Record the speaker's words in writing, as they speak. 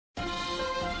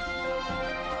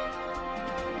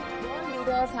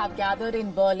leaders have gathered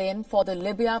in Berlin for the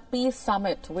Libya Peace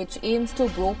Summit, which aims to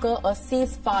broker a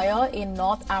ceasefire in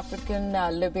North African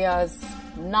Libya's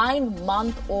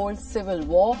 9-month-old civil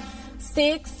war.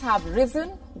 Stakes have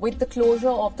risen with the closure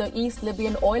of the East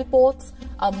Libyan oil ports,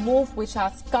 a move which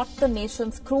has cut the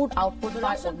nation's crude output by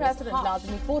Russian President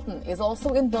Vladimir Putin is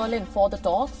also in Berlin for the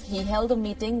talks. He held a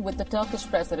meeting with the Turkish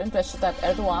President Recep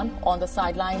Erdogan on the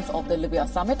sidelines of the Libya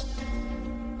summit.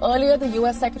 Earlier, the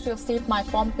U.S. Secretary of State Mike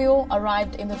Pompeo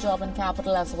arrived in the German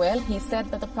capital as well. He said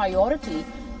that the priority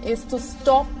is to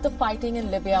stop the fighting in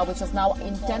Libya, which is now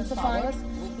intensified.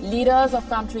 Leaders of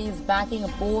countries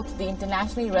backing both the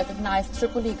internationally recognized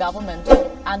Tripoli government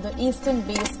and the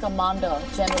eastern-based commander,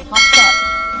 General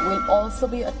Haftar, will also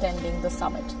be attending the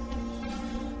summit.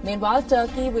 Meanwhile,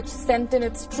 Turkey, which sent in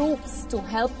its troops to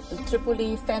help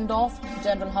Tripoli fend off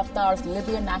General Haftar's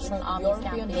Libyan National Army's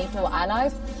European NATO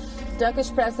allies,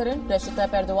 Turkish President Recep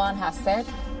Erdogan has said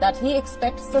that he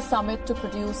expects the summit to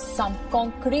produce some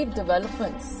concrete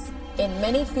developments in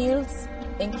many fields,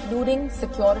 including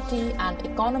security and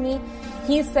economy.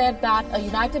 He said that a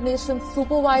United Nations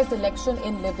supervised election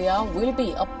in Libya will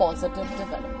be a positive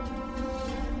development.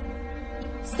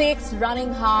 Stakes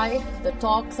running high, the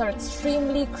talks are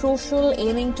extremely crucial,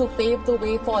 aiming to pave the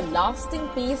way for lasting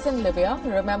peace in Libya.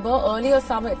 Remember, earlier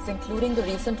summits, including the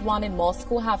recent one in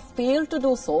Moscow, have failed to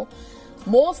do so.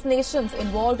 Most nations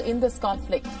involved in this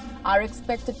conflict are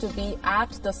expected to be at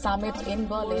the summit in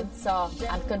Berlin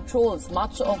and controls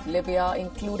much of Libya,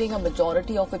 including a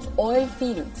majority of its oil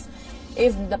fields,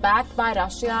 is backed by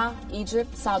Russia,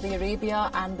 Egypt, Saudi Arabia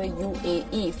and the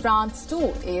UAE. France,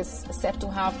 too, is said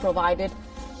to have provided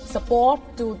support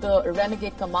to the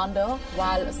renegade commander,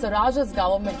 while Siraj's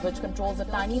government, which controls a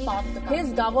tiny part of the country,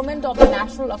 his government of the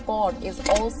National Accord is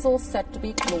also set to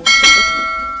be close to Italy.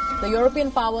 The European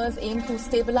powers aim to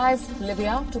stabilize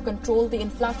Libya to control the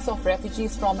influx of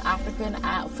refugees from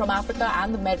Africa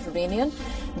and the Mediterranean.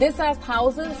 This as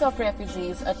thousands of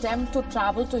refugees attempt to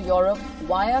travel to Europe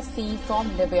via sea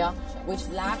from Libya, which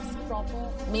lacks proper.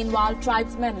 Meanwhile,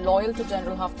 tribesmen loyal to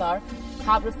General Haftar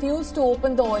have refused to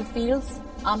open the oil fields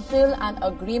until an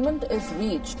agreement is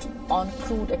reached on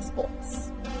crude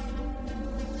exports.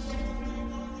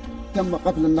 تم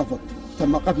قفل النفط،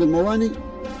 تم قفل الموانئ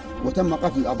وتم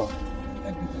قفل الآبار.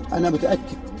 أنا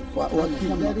متأكد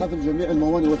وتم قفل جميع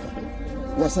الموانئ والحقول،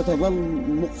 وستظل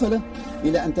مقفلة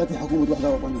إلى أن تأتي حكومة وحدة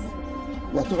وطنية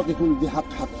وتعطي كل ذي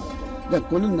حق حقه. لن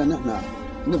كنا نحن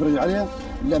نفرج عليها،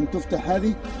 لم تفتح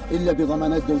هذه إلا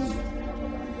بضمانات دولية.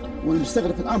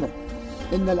 والمستغرب في الأمر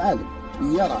إن العالم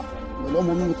يرى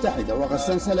والأمم المتحدة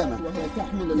وغسان سلامة وهي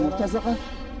تحمل المرتزقة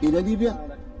إلى ليبيا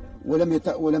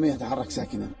ولم يتحرك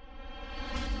ساكنا.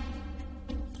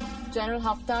 General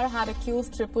Haftar had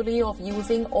accused Tripoli of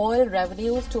using oil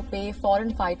revenues to pay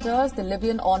foreign fighters. The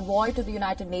Libyan envoy to the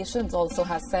United Nations also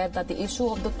has said that the issue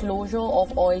of the closure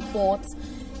of oil ports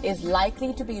is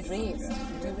likely to be raised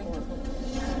during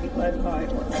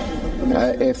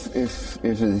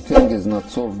if the thing is not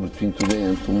solved between today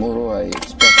and tomorrow, I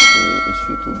expect the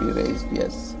issue to be raised,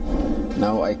 yes.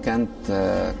 Now, I can't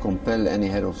compel any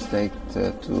head of state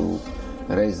to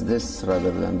raise this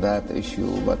rather than that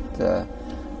issue, but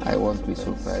I won't be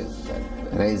surprised that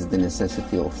raise the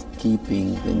necessity of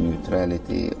keeping the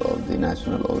neutrality of the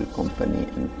national oil company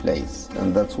in place.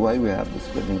 And that's why we have this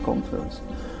Berlin conference,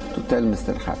 to tell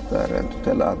Mr. Haftar and to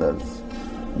tell others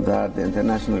that the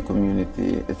international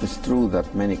community, it is true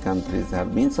that many countries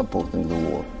have been supporting the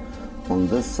war on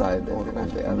this side or on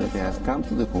the other, has come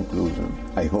to the conclusion,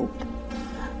 I hope,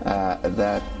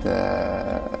 that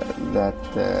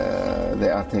they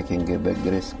are taking a big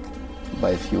risk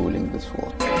by fueling this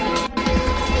war.